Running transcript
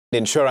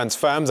Insurance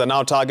firms are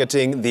now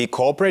targeting the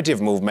cooperative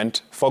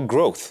movement for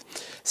growth.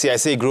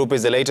 CIC Group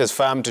is the latest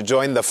firm to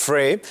join the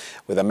fray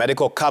with a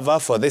medical cover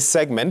for this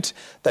segment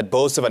that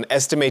boasts of an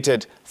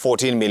estimated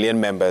 14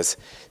 million members.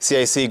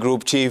 CIC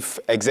Group Chief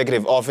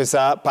Executive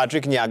Officer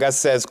Patrick Nyaga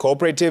says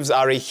cooperatives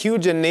are a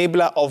huge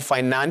enabler of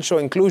financial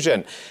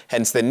inclusion,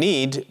 hence the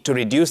need to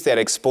reduce their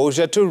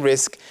exposure to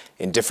risk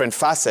in different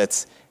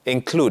facets,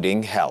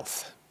 including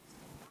health.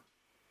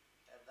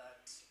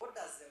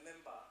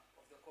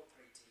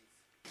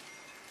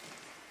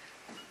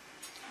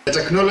 The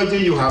technology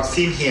you have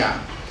seen here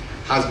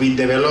has been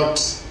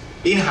developed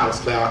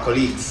in-house by our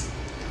colleagues,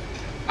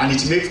 and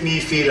it makes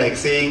me feel like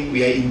saying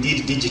we are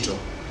indeed digital.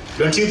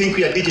 Don't you think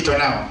we are digital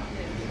now?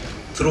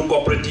 Through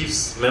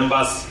cooperatives,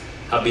 members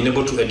have been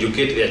able to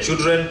educate their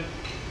children,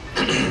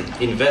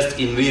 invest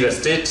in real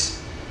estate,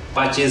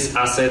 purchase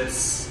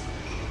assets,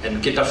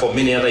 and cater for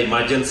many other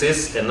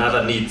emergencies and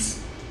other needs.